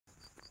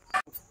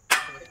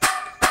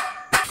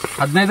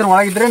15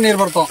 ಒಳಗಿದ್ರೆ ನೀರು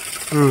ಬರ್ತಾವ.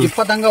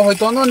 20 ಹಂಗ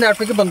ಹೋಯ್ತು ಅಂದ್ರೆ ಒಂದು 2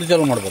 ಪೈಕಿ ಬಂದು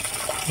ಚಾಲು ಮಾಡ್ಬೋದು.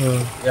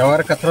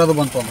 ಯಾವಾರ ಕತ್ರದು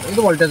ಬಂತು ಅಂದ್ರೆ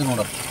ಇದು ವೋಲ್ಟೇಜ್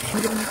ನೋಡೋದು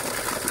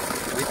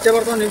ಹೆಚ್ಚೆ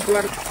ಬರ್ತಾವ ನೀವು ಕೂಡ.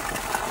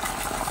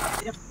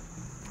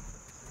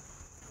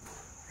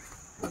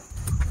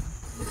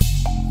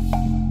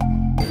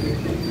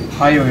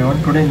 Hi everyone,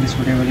 today in this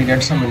video we will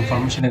get some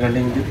information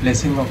regarding the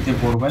placing of the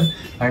borewell,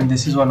 and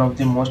this is one of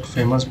the most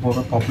famous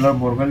popular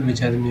borewell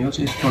which has been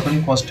used. It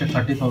totally costed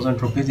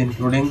 30,000 rupees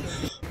including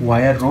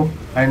wire rope,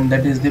 and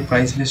that is the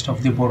price list of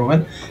the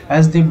borewell.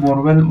 As the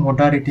borewell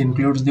motor, it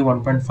includes the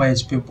 1.5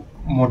 HP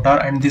motor,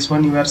 and this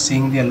one you are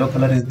seeing the yellow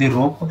color is the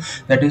rope,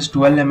 that is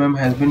 12 mm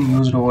has been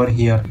used over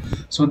here.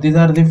 So these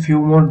are the few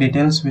more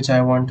details which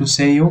I want to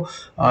say you.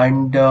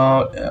 And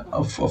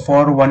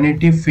for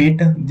 180 feet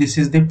this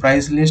is the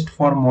price list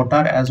for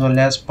motor as well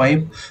as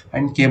pipe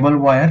and cable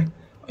wire,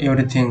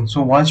 everything. So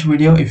watch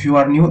video. If you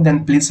are new, then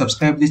please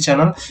subscribe the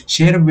channel,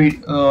 share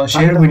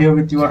video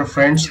with your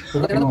friends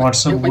in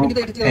WhatsApp group.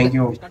 Thank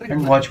you,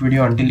 and watch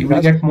video until you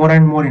will get more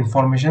and more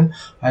information.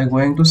 I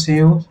going to say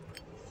you.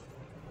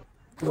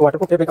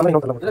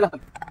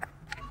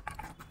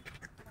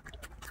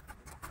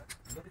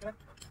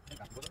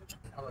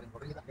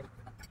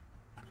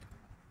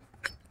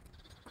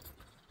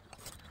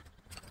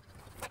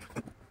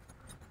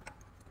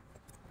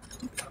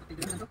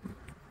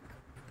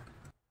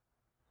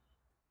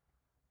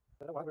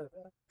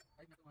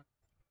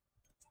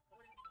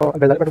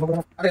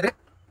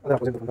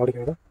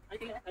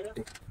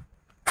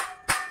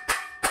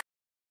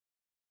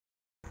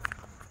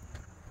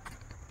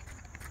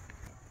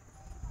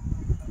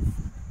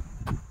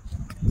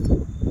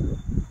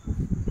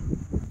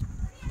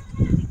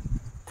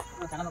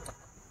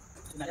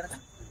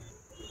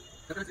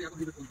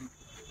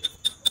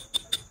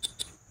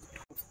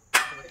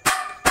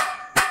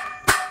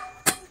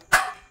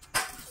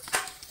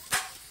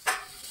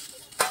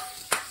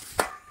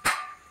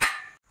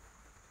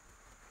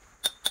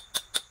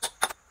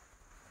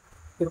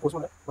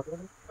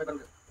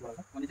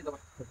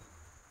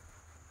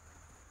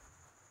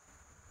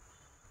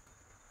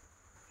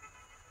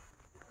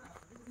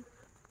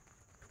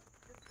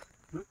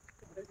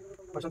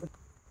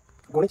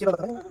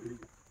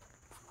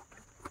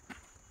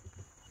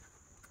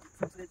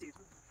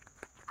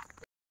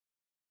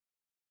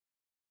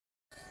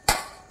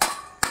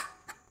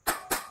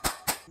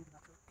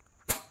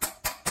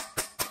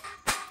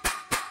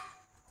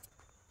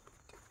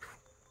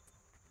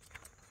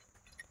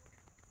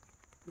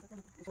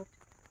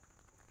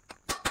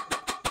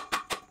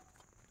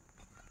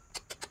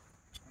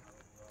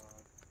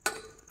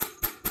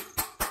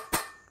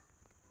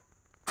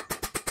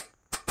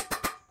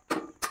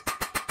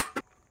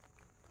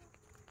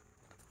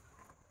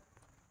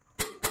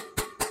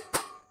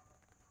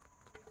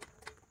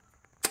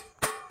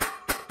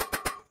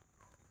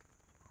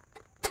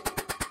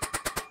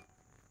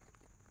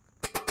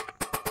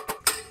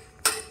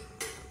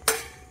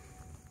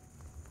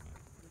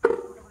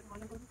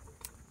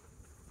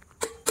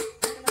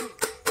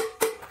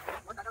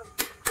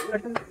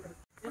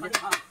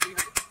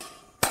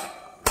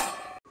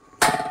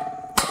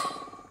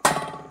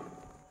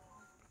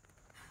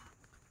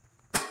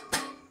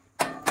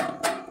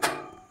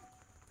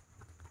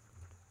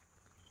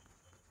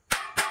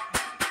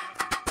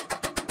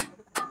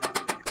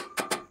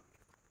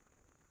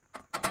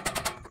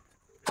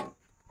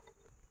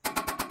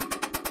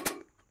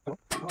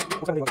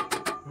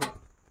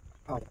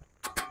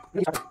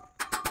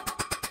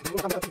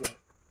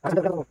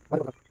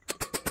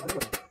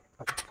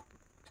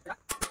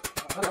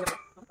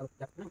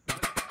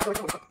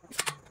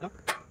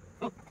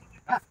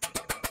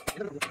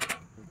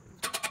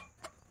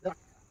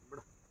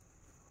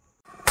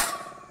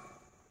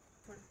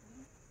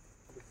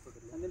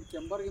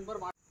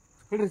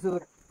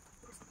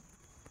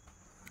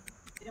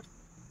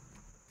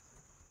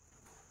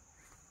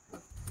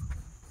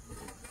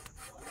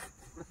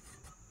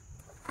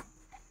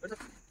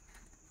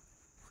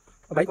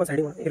 Bike side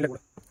में इरले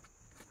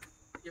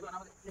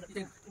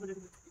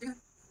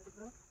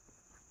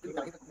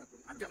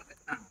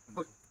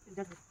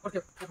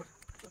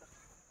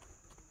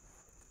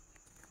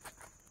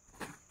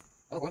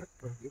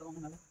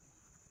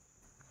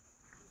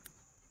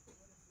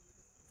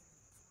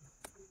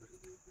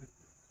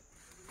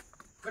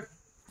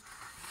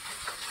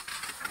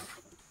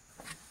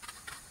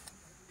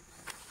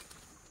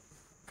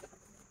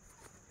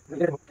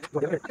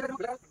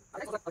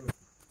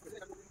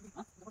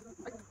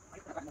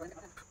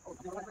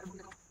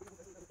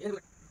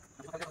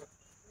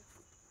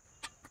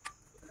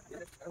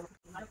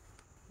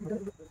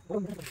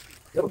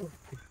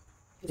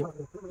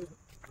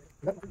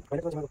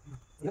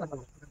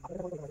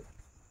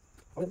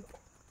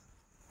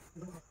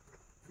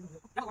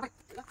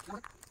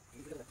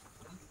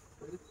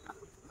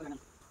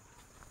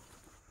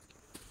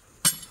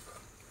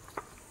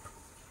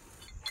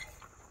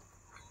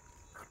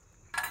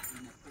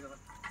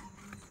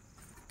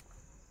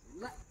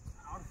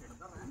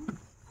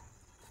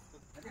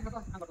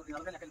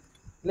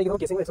ಇಲ್ಲ ಇದು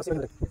casing excess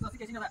ಇಲ್ಲ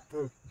casing ಅದ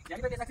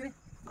ಯಾಕೆ ಬೇಕು case ಹಾಕ್ಸಿರಿ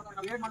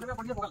ನಾವು wait ಮಾಡಿದ್ರೆ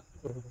ಪಂಜೆ ಹೋಗಲ್ಲ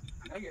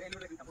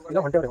ಇಲ್ಲ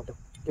ಹೊಂಟೇವ್ರಿ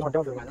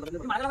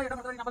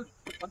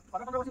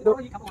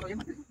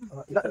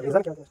ಇಲ್ಲ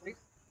ರೀಸನ್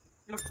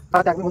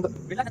ಕೇಳ್ತೀನಿ ಮುಂದೆ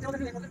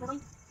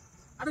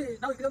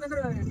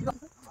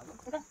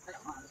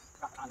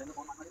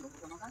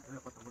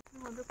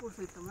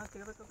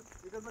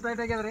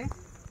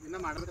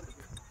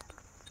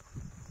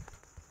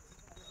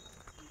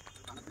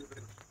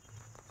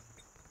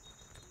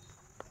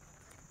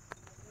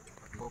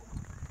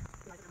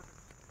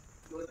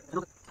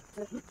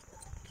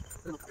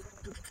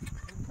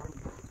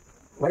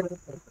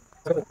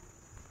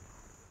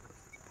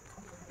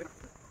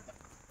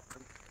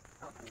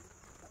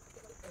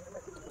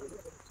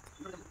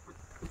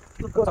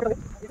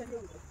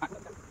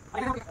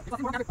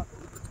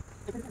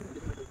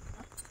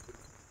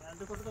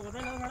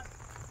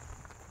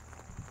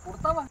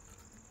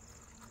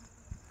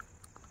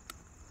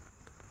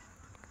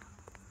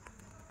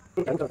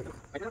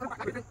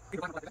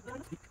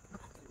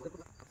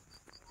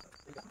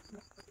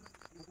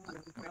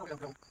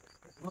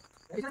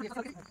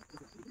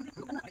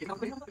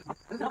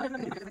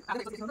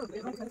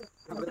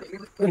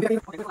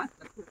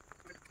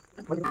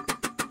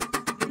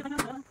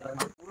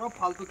पूरा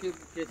फालतू के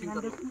केचिंग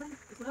कर लो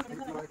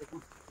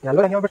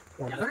यालो नहीं बट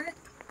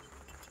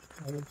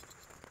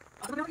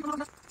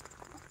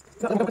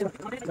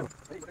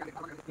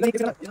नहीं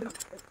किसका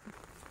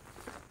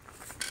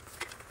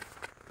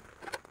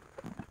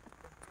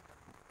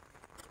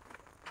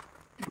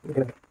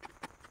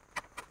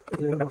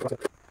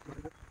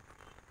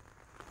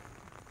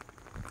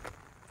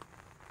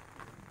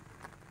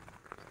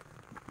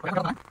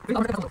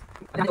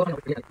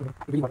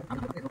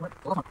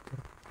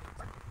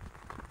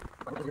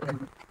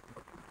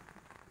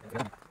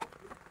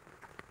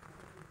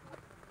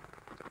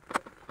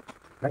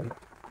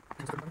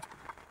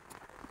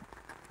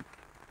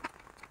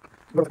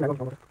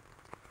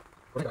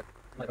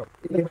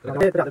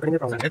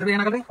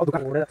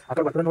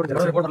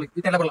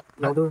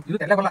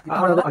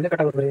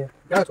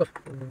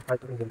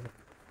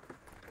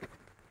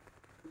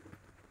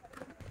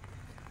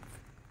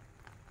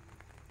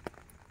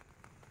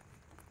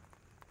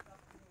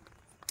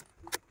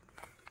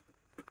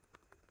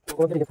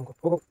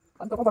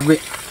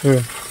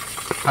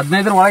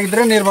ಹದಿನೈದರ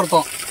ಒಳಗಿದ್ರೆ ನೀರು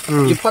ಬರ್ತಾವ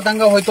 20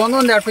 ಹಂಗ ಹೋಯ್ತು ಅಂದ್ರೆ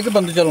ಒಂದ್ 2 ಪೈಕಿ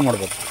ಬಂದು ಚಾಲು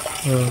ಮಾಡ್ಬೇಕು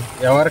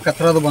ಯಾವಾರ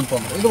ಕತ್ರದು ಬಂತು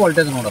ಅಂದ್ರೆ ಇದು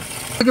ವೋಲ್ಟೇಜ್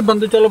ನೋಡೋದು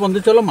ಬಂದು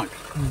ಚಲೋ ಮಾಡಿ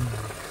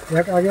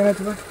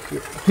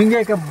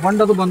ಹಿಂಗೆ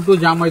ಬಂಡದು ಬಂತು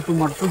ಜಾಮ್ ಆಯ್ತು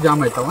ಮಾಡ್ತು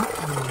ಜಾಮ್ ಆಯ್ತವ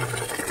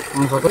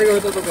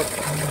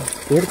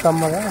ನೀರು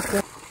ಕಮ್ಮಿ